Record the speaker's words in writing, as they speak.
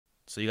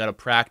So you got to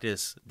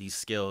practice these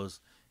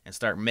skills and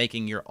start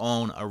making your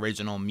own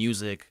original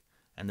music.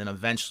 And then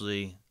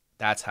eventually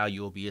that's how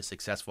you will be a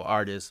successful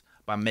artist,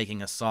 by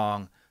making a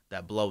song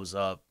that blows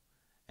up,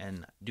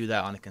 and do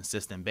that on a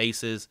consistent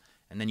basis.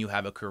 And then you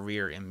have a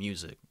career in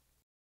music.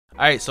 All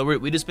right, so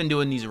we just been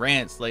doing these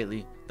rants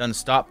lately. Done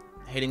stop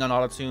hating on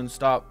autotune,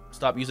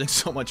 stop using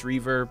so much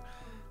reverb.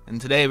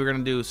 And today we're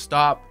gonna do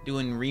stop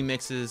doing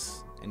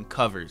remixes and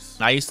covers.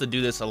 I used to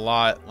do this a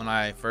lot when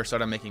I first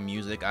started making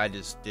music. I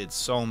just did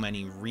so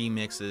many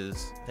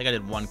remixes. I think I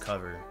did one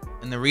cover.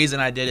 And the reason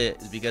I did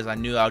it is because I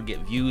knew I would get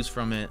views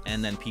from it,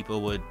 and then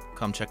people would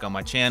come check out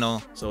my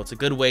channel. So it's a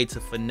good way to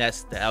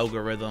finesse the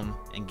algorithm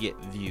and get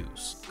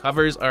views.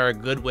 Covers are a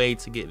good way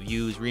to get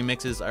views.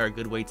 Remixes are a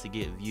good way to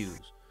get views.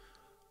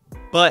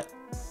 But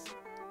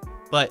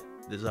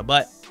there's a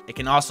but. It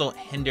can also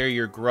hinder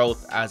your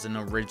growth as an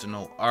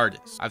original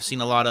artist. I've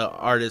seen a lot of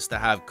artists that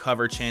have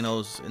cover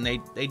channels, and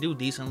they do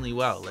decently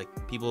well.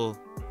 Like, people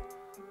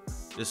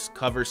just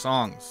cover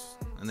songs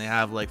and they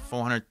have like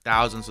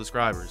 400,000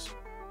 subscribers.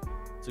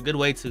 It's a good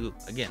way to,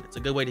 again, it's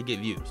a good way to get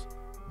views.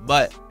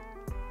 But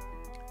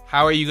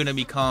how are you going to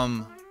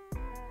become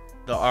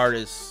the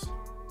artist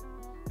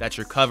that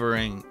you're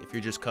covering if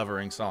you're just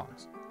covering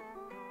songs?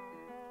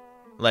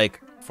 Like,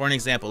 for an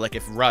example, like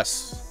if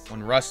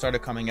when Russ started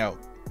coming out,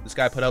 this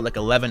guy put out like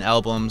 11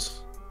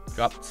 albums,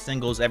 dropped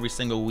singles every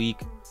single week.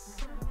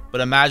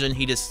 But imagine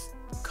he just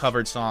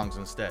covered songs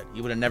instead.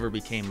 He would have never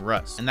became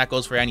Russ. And that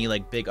goes for any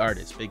like big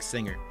artist, big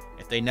singer.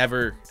 If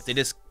they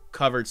just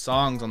covered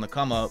songs on the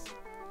come up,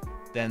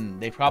 then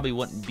they probably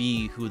wouldn't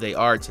be who they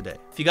are today.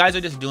 If you guys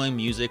are just doing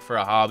music for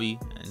a hobby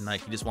and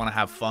like you just want to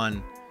have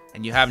fun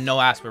and you have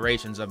no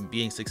aspirations of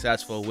being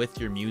successful with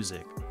your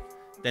music,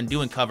 then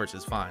doing covers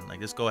is fine. Like,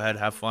 just go ahead,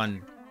 have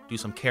fun, do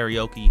some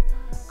karaoke,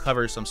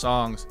 cover some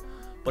songs.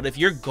 But if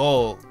your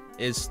goal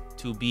is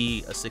to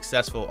be a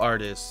successful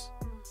artist,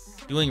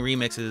 doing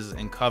remixes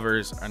and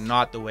covers are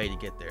not the way to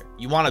get there.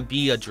 You want to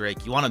be a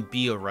Drake, you want to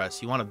be a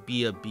Russ, you want to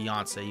be a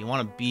Beyonce, you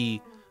want to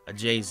be a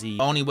Jay-Z.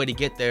 The only way to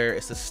get there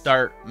is to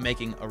start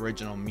making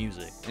original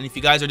music. And if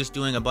you guys are just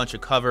doing a bunch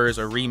of covers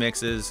or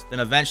remixes,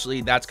 then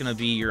eventually that's going to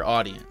be your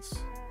audience.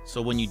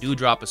 So when you do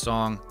drop a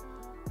song,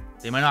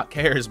 they might not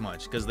care as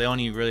much because they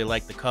only really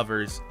like the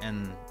covers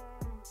and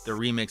the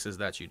remixes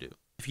that you do.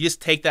 If you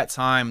just take that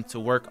time to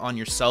work on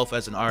yourself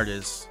as an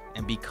artist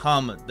and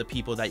become the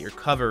people that you're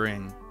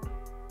covering,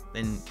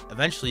 then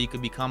eventually you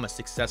could become a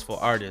successful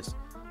artist.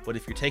 But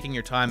if you're taking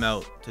your time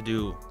out to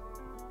do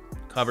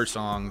cover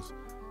songs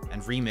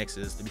and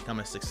remixes to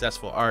become a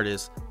successful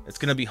artist, it's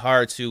going to be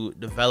hard to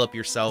develop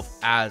yourself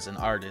as an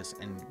artist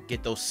and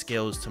get those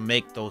skills to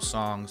make those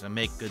songs and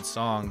make good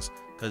songs,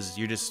 because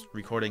you're just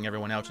recording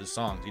everyone else's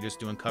songs. You're just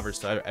doing covers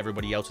to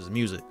everybody else's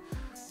music.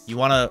 You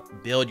want to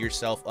build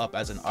yourself up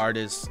as an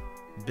artist,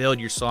 build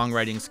your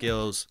songwriting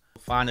skills,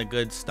 find a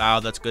good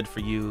style that's good for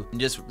you, and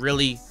just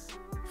really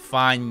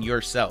find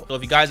yourself. So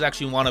if you guys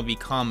actually want to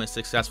become a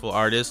successful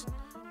artist,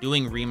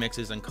 doing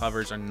remixes and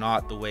covers are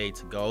not the way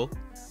to go.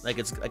 Like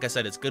I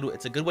said, it's good.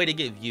 It's a good way to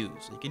get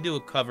views. You can do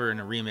a cover and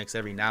a remix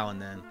every now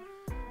and then,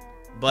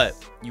 but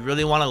you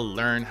really want to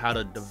learn how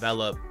to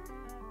develop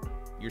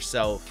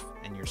yourself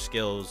and your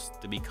skills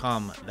to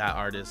become that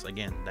artist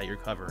again that you're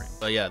covering.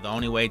 But yeah, the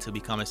only way to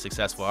become a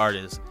successful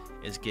artist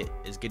is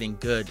getting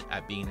good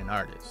at being an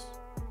artist.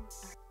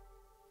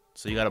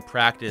 So you got to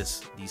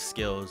practice these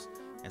skills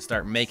and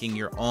start making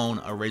your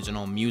own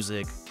original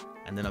music,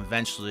 and then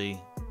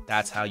eventually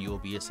that's how you will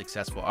be a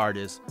successful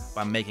artist,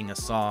 by making a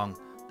song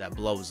that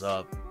blows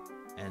up,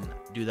 and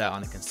do that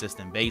on a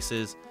consistent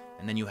basis,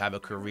 and then you have a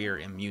career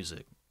in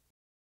music.